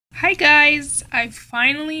Hi guys! I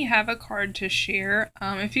finally have a card to share.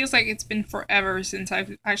 It feels like it's been forever since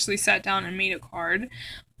I've actually sat down and made a card,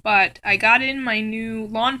 but I got in my new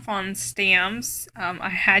Lawn Fawn stamps. I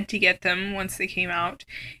had to get them once they came out,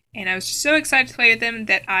 and I was just so excited to play with them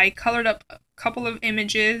that I colored up a couple of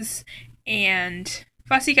images, and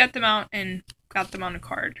Fussy got them out and got them on a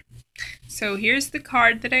card. So here's the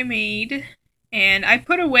card that I made, and I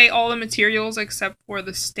put away all the materials except for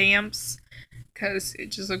the stamps because it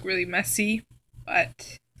just looked really messy,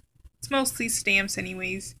 but it's mostly stamps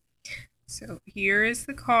anyways. So here is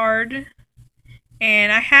the card,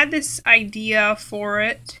 and I had this idea for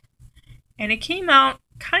it, and it came out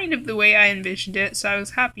kind of the way I envisioned it, so I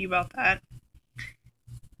was happy about that.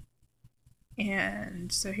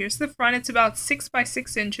 And so here's the front. It's about 6 by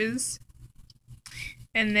 6 inches,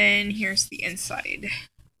 and then here's the inside.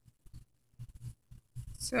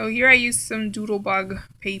 So here I used some Doodlebug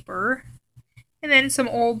paper, and then some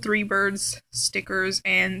old Three Birds stickers,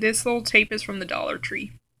 and this little tape is from the Dollar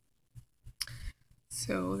Tree.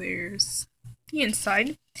 So there's the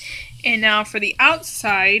inside. And now for the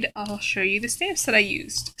outside, I'll show you the stamps that I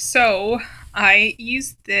used. So I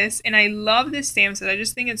used this, and I love this stamp set. I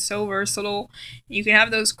just think it's so versatile. You can have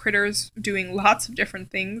those critters doing lots of different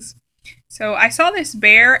things. So I saw this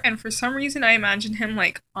bear, and for some reason I imagined him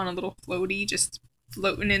like on a little floaty, just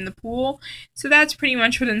floating in the pool. So that's pretty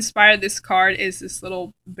much what inspired this card, is this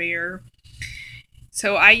little bear.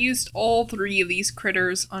 So I used all three of these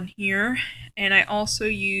critters on here, and I also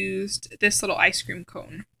used this little ice cream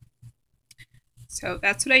cone. So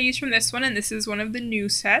that's what I used from this one, and this is one of the new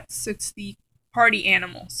sets. It's the Party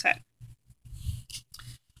Animal set.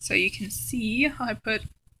 So you can see how I put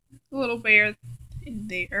a little bear in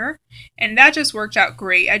there, and that just worked out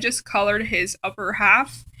great. I just colored his upper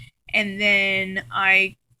half, and then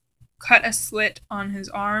I cut a slit on his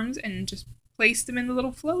arms and just placed him in the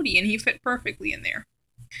little floaty, and he fit perfectly in there.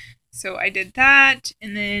 So I did that,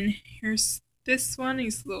 and then here's this one.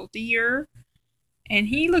 He's a little deer, and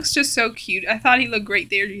he looks just so cute. I thought he looked great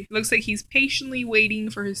there. He looks like he's patiently waiting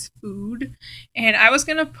for his food. And I was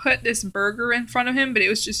gonna put this burger in front of him, but it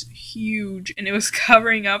was just huge, and it was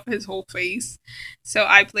covering up his whole face. So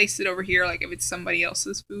I placed it over here like if it's somebody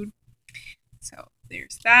else's food. So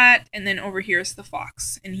there's that, and then over here is the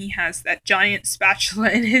fox, and he has that giant spatula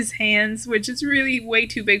in his hands, which is really way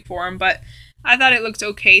too big for him, but I thought it looked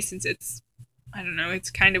okay since it's, I don't know, it's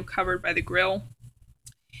kind of covered by the grill.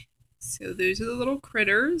 So those are the little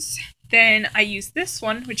critters. Then I used this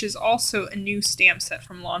one, which is also a new stamp set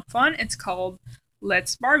from Lawn Fawn. It's called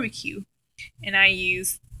Let's Barbecue, and I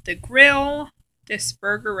used the grill, this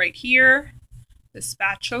burger right here, the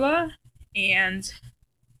spatula, and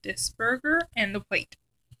this burger, and the plate.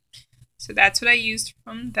 So that's what I used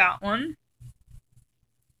from that one.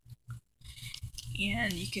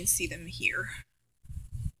 And you can see them here.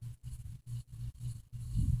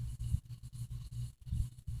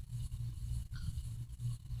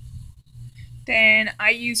 Then I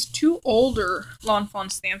used two older Lawn Fawn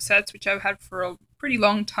stamp sets, which I've had for a pretty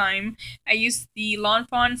long time. I used the Lawn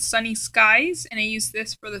Fawn Sunny Skies, and I used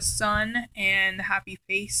this for the sun and the happy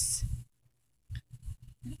face.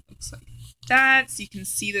 It looks like that, so you can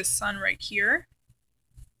see the sun right here.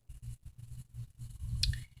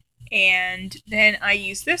 And then I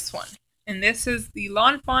used this one, and this is the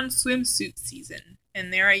Lawn Fawn Swimsuit Season,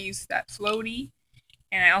 and there I used that floaty,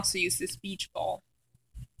 and I also used this beach ball.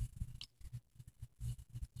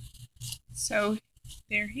 So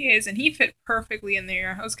there he is, and he fit perfectly in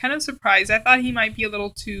there. I was kind of surprised. I thought he might be a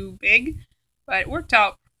little too big, but it worked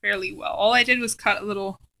out fairly well. All I did was cut a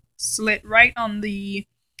little slit right on the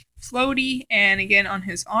floaty and again on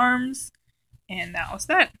his arms, and that was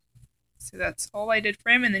that. So that's all I did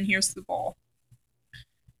for him, and then here's the ball.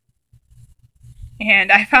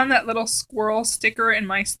 And I found that little squirrel sticker in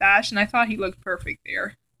my stash, and I thought he looked perfect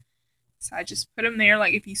there. So I just put him there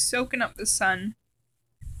like if he's soaking up the sun.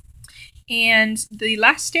 And the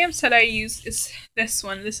last stamp set I used is this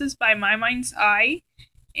one. This is by My Mind's Eye,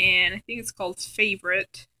 and I think it's called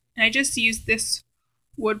Favorite. And I just used this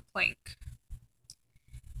wood plank.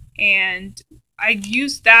 And I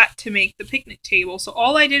used that to make the picnic table. So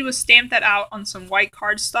all I did was stamp that out on some white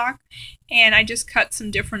cardstock, and I just cut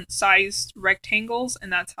some different sized rectangles,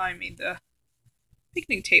 and that's how I made the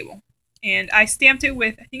picnic table. And I stamped it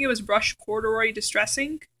with, I think it was brushed corduroy distress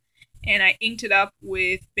ink, and I inked it up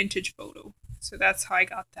with Vintage Photo. So that's how I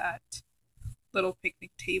got that little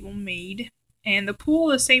picnic table made. And the pool,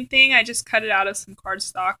 the same thing. I just cut it out of some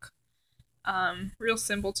cardstock. Real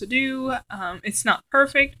simple to do. It's not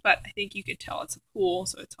perfect, but I think you could tell it's a pool,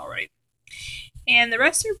 so it's alright. And the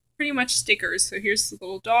rest are pretty much stickers. So here's the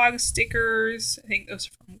little dog stickers. I think those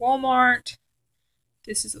are from Walmart.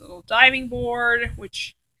 This is a little diving board,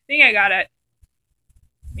 which I think I got at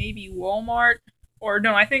maybe Walmart. Or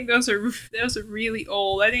no, I think those are really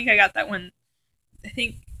old. I think I got that one. I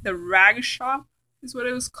think the Rag Shop is what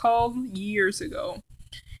it was called years ago.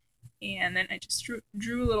 And then I just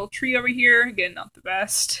drew a little tree over here. Again, not the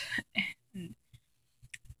best. And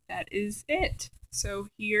that is it. So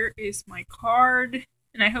here is my card.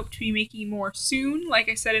 And I hope to be making more soon. Like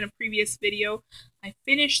I said in a previous video, I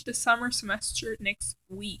finish the summer semester next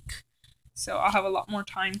week. So I'll have a lot more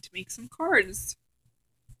time to make some cards.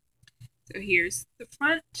 So here's the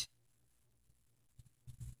front.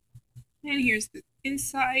 And here's the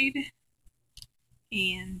inside.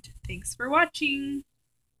 And thanks for watching.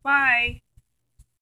 Bye.